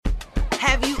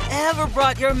Have you ever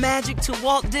brought your magic to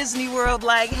Walt Disney World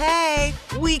like, hey,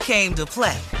 we came to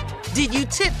play? Did you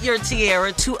tip your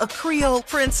tiara to a Creole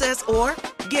princess or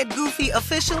get goofy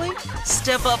officially?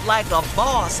 Step up like a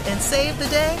boss and save the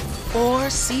day? Or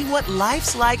see what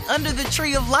life's like under the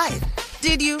tree of life?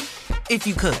 Did you? If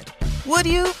you could. Would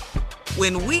you?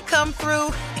 When we come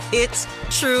through, it's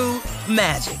true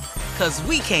magic. 'Cause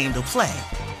we came to play.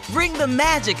 Bring the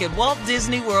magic at Walt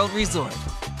Disney World Resort.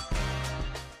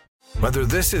 Whether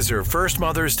this is her first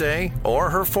Mother's Day or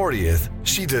her 40th,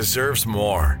 she deserves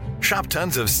more. Shop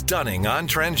tons of stunning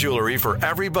on-trend jewelry for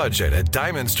every budget at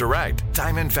Diamonds Direct.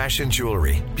 Diamond fashion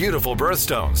jewelry, beautiful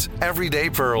birthstones,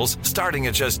 everyday pearls starting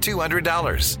at just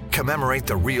 $200. Commemorate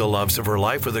the real loves of her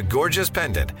life with a gorgeous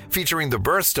pendant featuring the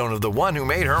birthstone of the one who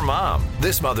made her mom.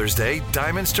 This Mother's Day,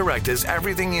 Diamonds Direct is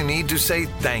everything you need to say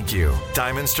thank you.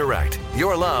 Diamonds Direct,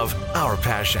 your love, our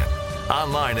passion.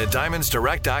 Online at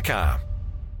diamondsdirect.com.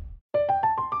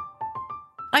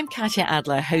 I'm Katya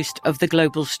Adler, host of The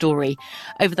Global Story.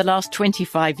 Over the last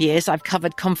 25 years, I've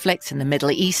covered conflicts in the Middle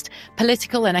East,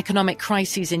 political and economic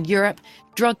crises in Europe,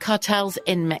 drug cartels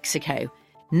in Mexico.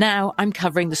 Now I'm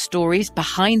covering the stories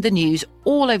behind the news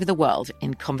all over the world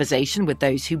in conversation with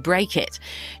those who break it.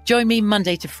 Join me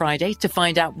Monday to Friday to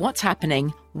find out what's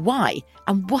happening, why,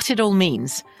 and what it all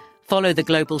means. Follow The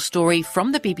Global Story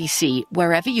from the BBC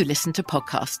wherever you listen to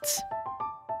podcasts.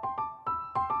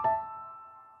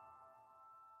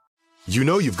 You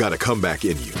know you've got a comeback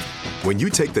in you. When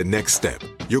you take the next step,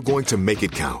 you're going to make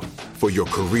it count. For your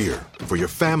career, for your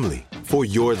family, for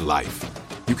your life.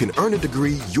 You can earn a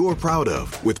degree you're proud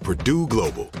of with Purdue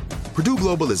Global. Purdue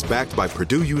Global is backed by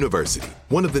Purdue University,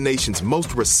 one of the nation's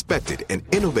most respected and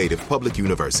innovative public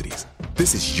universities.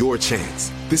 This is your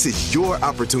chance. This is your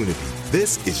opportunity.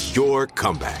 This is your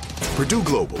comeback. Purdue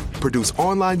Global, Purdue's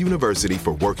online university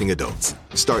for working adults.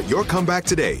 Start your comeback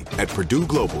today at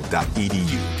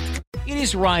purdueglobal.edu. It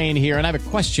is Ryan here, and I have a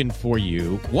question for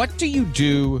you. What do you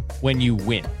do when you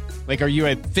win? Like, are you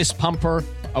a fist pumper,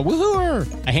 a woo-hooer,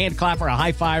 a hand clapper, a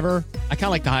high fiver? I kind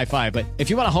of like the high five, but if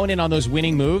you want to hone in on those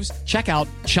winning moves, check out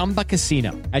Chumba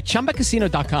Casino. At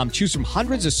ChumbaCasino.com, choose from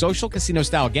hundreds of social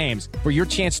casino-style games for your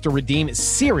chance to redeem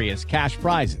serious cash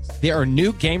prizes. There are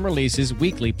new game releases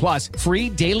weekly, plus free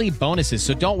daily bonuses.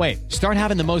 So don't wait. Start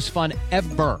having the most fun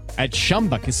ever at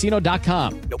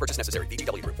ChumbaCasino.com. No purchase necessary.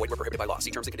 VGW Group. Void where prohibited by law.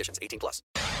 See terms and conditions. 18+.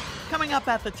 Coming up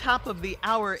at the top of the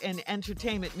hour in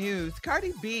entertainment news,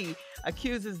 Cardi B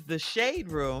accuses the Shade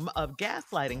Room of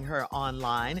gaslighting her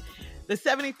online. The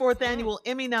 74th annual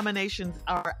Emmy nominations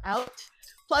are out.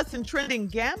 Plus, in trending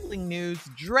gambling news,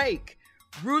 Drake,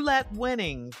 roulette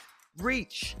winnings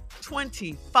reach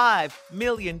 $25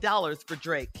 million for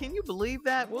Drake. Can you believe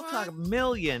that? We'll talk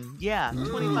million. Yeah,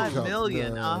 25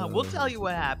 million. We'll tell you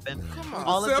what happened.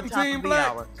 All at the top of the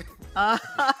hour.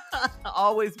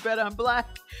 Always bet on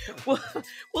black.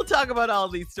 We'll talk about all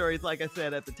these stories, like I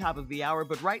said, at the top of the hour.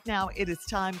 But right now, it is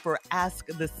time for Ask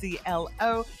the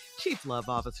CLO. Chief Love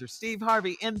Officer Steve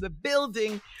Harvey in the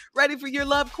building, ready for your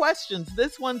love questions.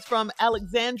 This one's from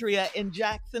Alexandria in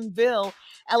Jacksonville.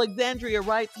 Alexandria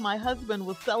writes, my husband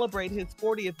will celebrate his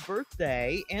 40th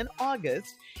birthday in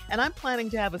August, and I'm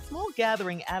planning to have a small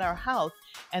gathering at our house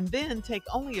and then take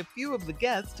only a few of the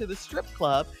guests to the strip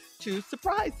club to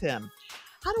surprise him.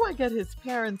 How do I get his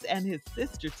parents and his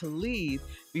sister to leave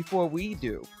before we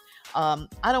do? I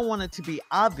don't want it to be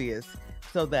obvious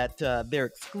so that they're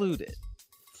excluded.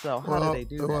 So how do they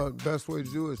do that? Well, the best way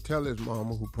to do it is tell his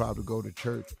mama, who probably go to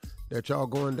church, that y'all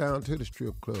going down to the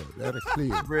strip club. That'll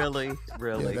clear it. Really?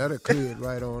 Yeah, that'll clear it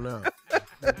right on out.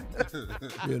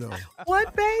 You know.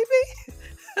 What, baby?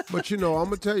 But, you know, I'm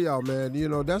going to tell y'all, man, you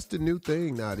know, that's the new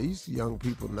thing now. These young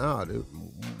people now,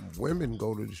 women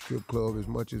go to the strip club as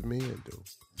much as men do.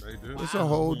 They do. It's a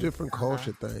whole different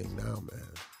culture thing now, man.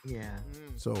 Yeah.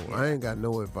 So I ain't got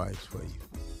no advice for you.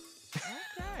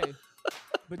 Okay.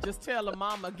 But just tell her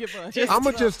mama, give her a I'm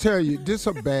going to just tell you, this is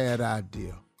a bad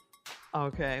idea.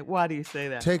 Okay. Why do you say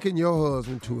that? Taking your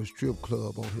husband to a strip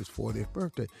club on his 40th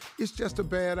birthday. It's just a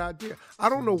bad idea. I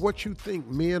don't know what you think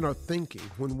men are thinking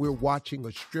when we're watching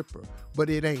a stripper, but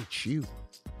it ain't you.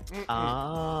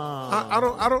 I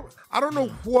don't know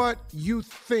what you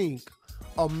think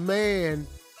a man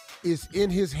is in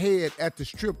his head at the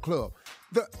strip club.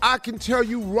 I can tell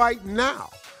you right now,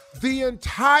 the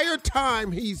entire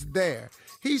time he's there,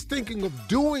 he's thinking of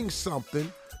doing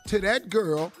something to that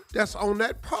girl that's on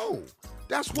that pole.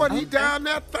 That's what he down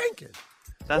there thinking.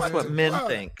 That's what men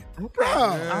think. Okay.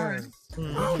 All right.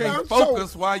 You can't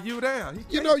focus while you there.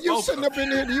 You know, you sitting up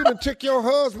in here, you done took your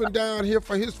husband down here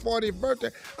for his 40th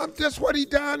birthday. That's what he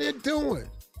down there doing.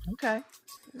 Okay.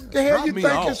 The hell you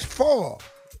think it's for?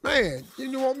 Man,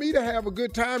 you want me to have a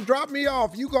good time? Drop me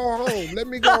off. You go home. Let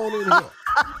me go on in here.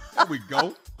 There we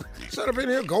go. Shut up in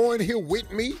here. Go in here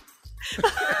with me.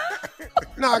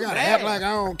 Now I got to act like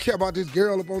I don't care about this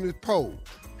girl up on this pole.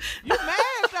 You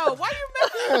mad, though? Why you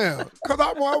mad? Yeah, because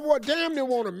I damn near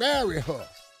want to marry her.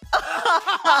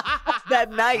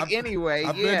 That night anyway,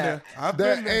 I've yeah. been there. I've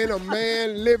been There there. ain't a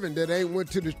man living that ain't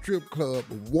went to the strip club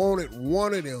but wanted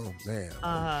one of them. Man.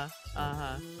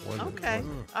 Okay.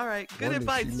 Wonder- All right. Good wonder if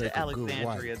advice she to make a good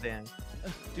Alexandria wife. then.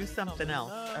 Do something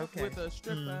else. Okay. With a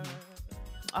stripper.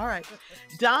 All right.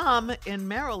 Dom in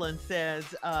Maryland says,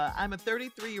 I'm a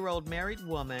 33-year-old married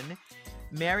woman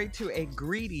married to a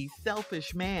greedy,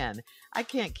 selfish man. I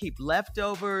can't keep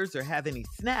leftovers or have any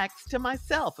snacks to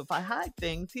myself. If I hide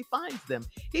things, he finds them.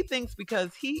 He thinks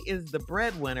because he is the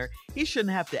breadwinner, he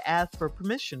shouldn't have to ask for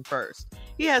permission first.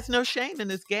 He has no shame in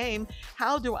this game.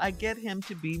 How do I get him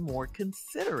to be more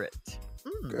considerate?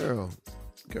 Girl.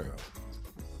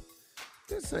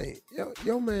 This ain't,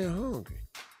 your man hungry.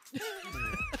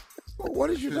 Well, what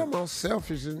is you talking about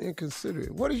selfish and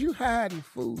inconsiderate? What is you hiding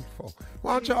food for?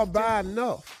 Why don't y'all buy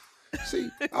enough? See,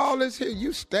 all this here, you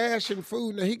stashing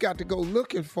food, and he got to go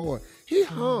looking for it. He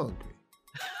hungry.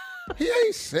 He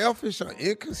ain't selfish or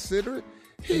inconsiderate.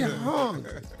 He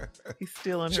hungry. He's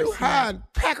stealing her You snack.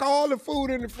 hide, pack all the food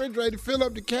in the refrigerator, fill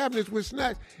up the cabinets with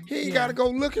snacks. He ain't got to go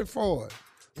looking for it.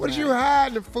 What is you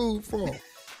hiding the food for?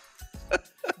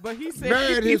 But he said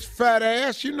Man, his fat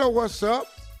ass, you know what's up.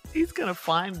 He's going to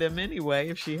find them anyway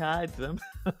if she hides them.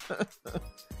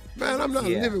 Man, I'm not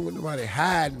living with nobody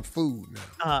hiding food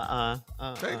now.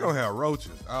 They gonna have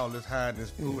roaches. All this hiding this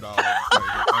food all over the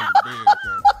place under the bed.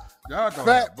 Y'all gonna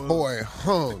Fat have bugs. boy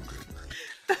hungry.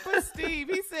 But Steve,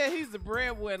 he said he's the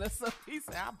breadwinner, so he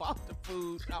said, I bought the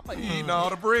food. He eating all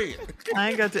the bread. I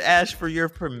ain't got to ask for your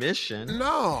permission.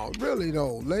 No, really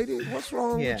though, lady, what's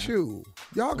wrong Yeah. with you?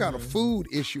 Y'all got a food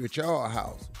issue at y'all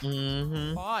house.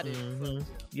 Party.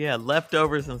 Yeah,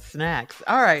 leftovers and snacks.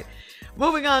 All right.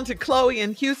 Moving on to Chloe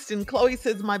in Houston. Chloe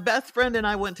says, my best friend and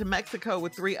I went to Mexico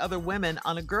with 3 other women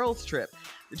on a girls' trip.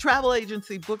 The travel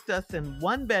agency booked us in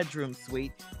 1-bedroom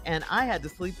suite, and I had to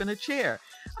sleep in a chair.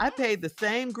 I paid the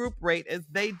same group rate as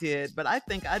they did, but I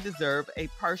think I deserve a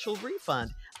partial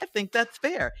refund. I think that's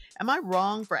fair. Am I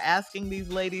wrong for asking these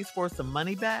ladies for some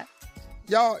money back?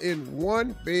 Y'all in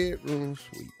 1-bedroom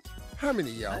suite. How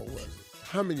many of y'all was it?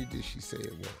 How many did she say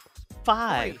it was?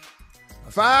 5.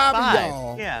 5 of 5,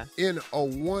 y'all yeah. in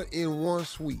one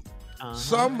suite.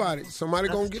 Somebody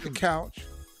gonna get the couch.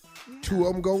 2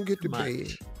 of them gonna get the bed.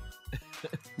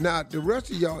 Now the rest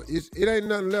of y'all, it ain't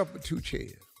nothing left but 2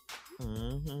 chairs.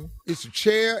 It's a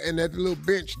chair and that little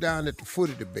bench down at the foot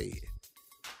of the bed.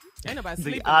 Ain't nobody The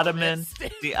sleeping ottoman.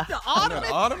 on that.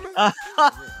 The ottoman?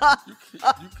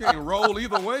 You can't roll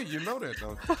either way. You know that,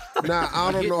 don't you? Now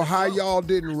I don't know how y'all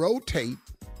didn't rotate,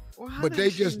 Well, how but did they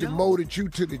she just know? demoted you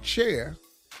to the chair.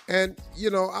 And,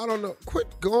 I don't know.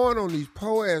 Quit going on these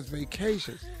po-ass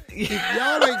vacations. If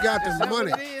y'all ain't got the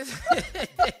money,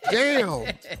 damn.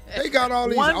 They got all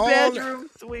these 1-bedroom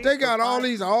suite. They got for all 5.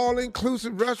 these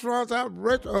all-inclusive restaurants out,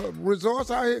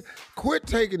 resorts out here. Quit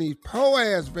taking these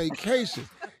po-ass vacations.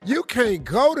 You can't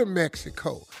go to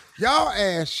Mexico. Y'all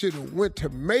ass should have went to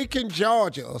Macon,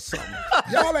 Georgia or something.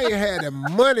 Y'all ain't had the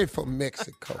money for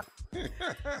Mexico.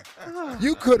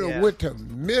 You could have went to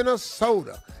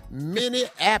Minnesota,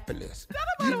 Minneapolis.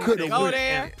 You could have Go went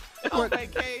there on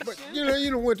vacation. But you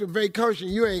done went to vacation.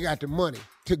 You ain't got the money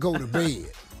to go to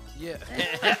bed. Yeah.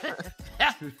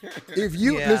 If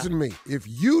you listen to me, if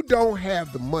you don't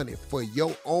have the money for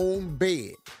your own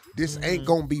bed, this ain't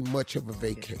gonna be much of a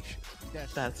vacation.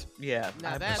 That's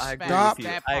Now that's I agree Stop with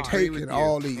you. that I part. agree with taking you.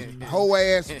 all these whole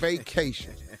ass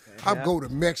vacations. I'm go to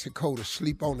Mexico to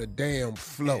sleep on the damn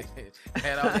floor.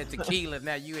 Had all that tequila,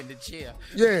 now you in the chair.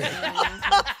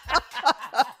 Yeah.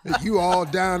 You all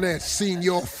down there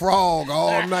Senor Frog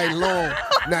all night long.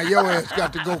 Now your ass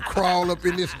got to go crawl up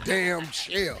in this damn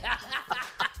chair.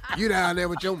 You down there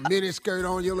with your mini skirt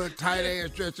on, your little tight ass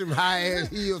dress, them high ass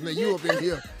heels. Now you up in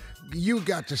here. You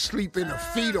got to sleep in a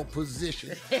fetal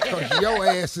position because your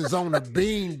ass is on a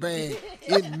bean bag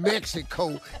in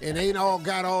Mexico and ain't all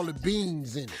got all the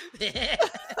beans in it.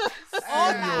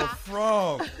 Senor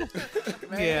Frog.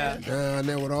 Yeah. Down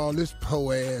there with all this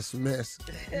po-ass mess.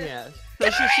 Yeah. So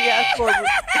should she ask for?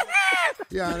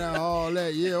 Yeah, now all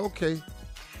that. Yeah, okay.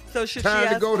 So should Time she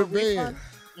to ask go for to bed.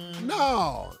 refund?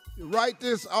 No, write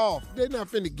this off. They're not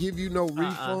finna give you no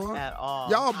refund. At all.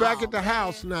 Y'all back at the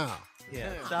house now.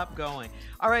 Yeah, stop going.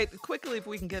 All right, quickly, if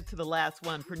we can get to the last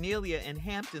one. Cornelia in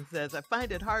Hampton says, I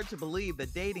find it hard to believe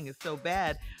that dating is so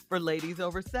bad for ladies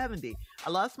over 70. I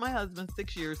lost my husband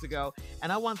 6 years ago,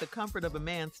 and I want the comfort of a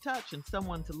man's touch and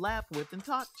someone to laugh with and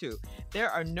talk to. There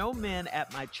are no men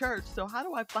at my church, so how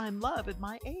do I find love at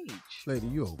my age? Lady,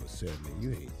 you over 70.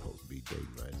 You ain't supposed to be dating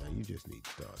right now. You just need to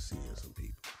start seeing some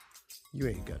people. You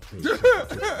ain't got to pay attention.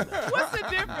 What's the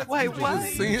difference? Wait, what?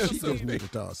 She just need to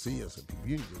start seeing some people.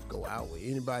 You can just go out with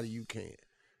anybody you can.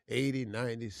 80,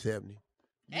 90, 70.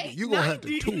 You're going to have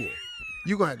to tour.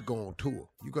 You're going to have to go on tour.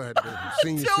 You're going to have to go to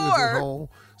senior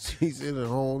citizen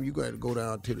home. You're going to have to go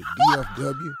down to the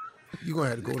DFW. You're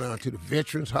going to have to go down to the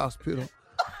Veterans Hospital.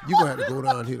 You're going to have to go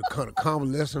down to the kind of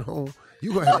convalescent home.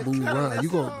 You're going to have to move around.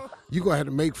 You're going to have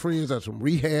to make friends at some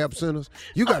rehab centers.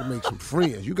 You got to make some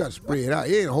friends. You got to spread out.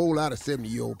 There ain't a whole lot of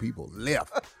 70-year-old people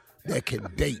left that can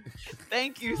date.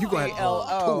 Thank you, You got to go on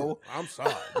CLO. tour. I'm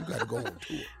sorry. You got to go on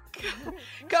tour.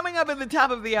 Coming up at the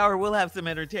top of the hour, we'll have some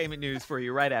entertainment news for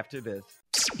you right after this.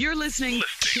 You're listening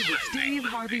to the Steve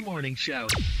Harvey Morning Show.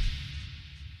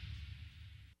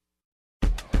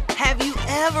 Have you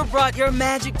ever brought your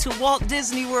magic to Walt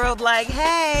Disney World like,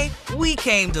 hey, we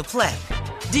came to play?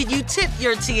 Did you tip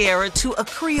your tiara to a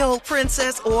Creole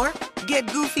princess or get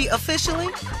goofy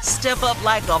officially? Step up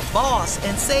like a boss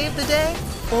and save the day?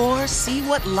 Or see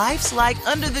what life's like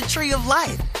under the tree of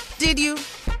life? Did you?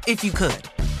 If you could.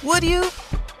 Would you?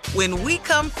 When we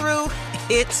come through,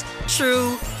 it's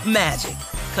true magic.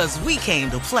 'Cause we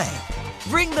came to play.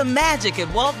 Bring the magic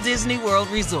at Walt Disney World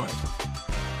Resort.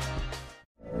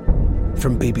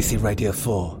 From BBC Radio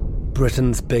 4,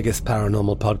 Britain's biggest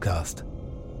paranormal podcast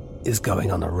is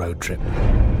going on a road trip.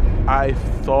 I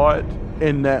thought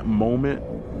in that moment,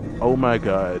 oh my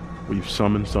God, we've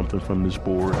summoned something from this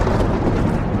board.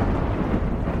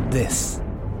 This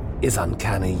is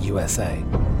Uncanny USA.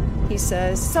 He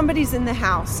says, somebody's in the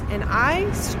house, and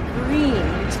I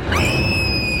screamed.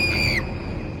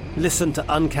 Listen to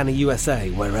Uncanny USA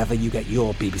wherever you get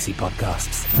your BBC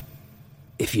podcasts,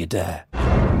 if you dare.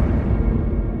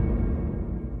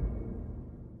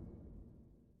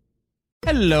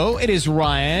 Hello, it is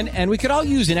Ryan, and we could all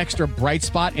use an extra bright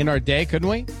spot in our day, couldn't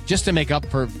we? Just to make up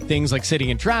for things like sitting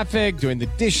in traffic, doing the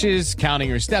dishes, counting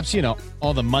your steps, you know,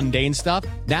 all the mundane stuff.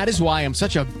 That is why I'm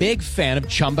such a big fan of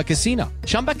Chumba Casino.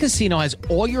 Chumba Casino has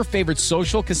all your favorite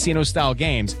social casino-style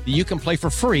games that you can play for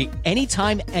free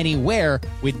anytime, anywhere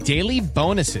with daily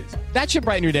bonuses. That should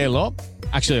brighten your day a little.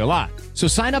 Actually, a lot. So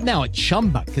sign up now at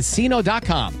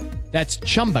ChumbaCasino.com. That's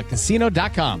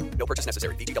ChumbaCasino.com. No purchase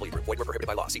necessary. VGW Group. Void where prohibited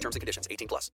by law. See terms and conditions.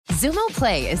 18+. Xumo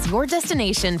Play is your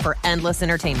destination for endless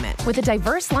entertainment. With a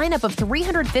diverse lineup of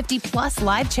 350-plus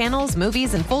live channels,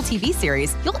 movies, and full TV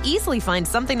series, you'll easily find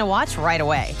something to watch right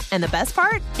away. And the best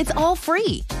part? It's all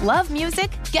free. Love music?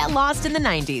 Get lost in the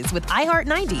 90s with iHeart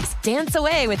 90s, dance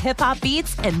away with hip-hop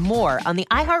beats, and more on the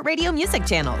iHeartRadio music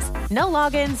channels. No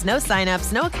logins, no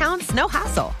signups, no accounts, no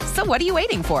hassle. So what are you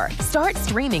waiting for? Start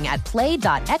streaming at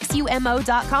play.xumo.com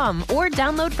or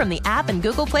download from the app and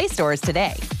Google Play stores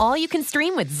today. All you can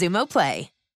stream with Xumo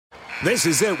Play. This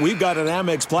is it. We've got an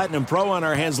Amex Platinum Pro on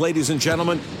our hands, ladies and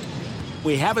gentlemen.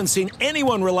 We haven't seen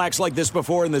anyone relax like this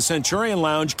before in the Centurion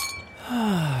Lounge.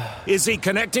 Is he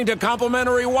connecting to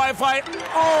complimentary Wi-Fi?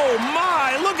 Oh,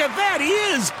 my! Look at that! He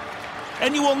is!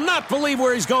 And you will not believe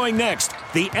where he's going next.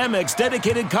 The Amex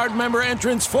dedicated card member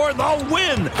entrance for the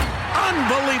win!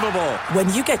 Unbelievable!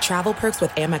 When you get travel perks with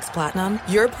Amex Platinum,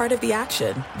 you're part of the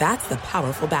action. That's the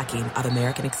powerful backing of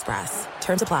American Express.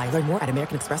 Terms apply. Learn more at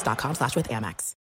americanexpress.com/withAmex.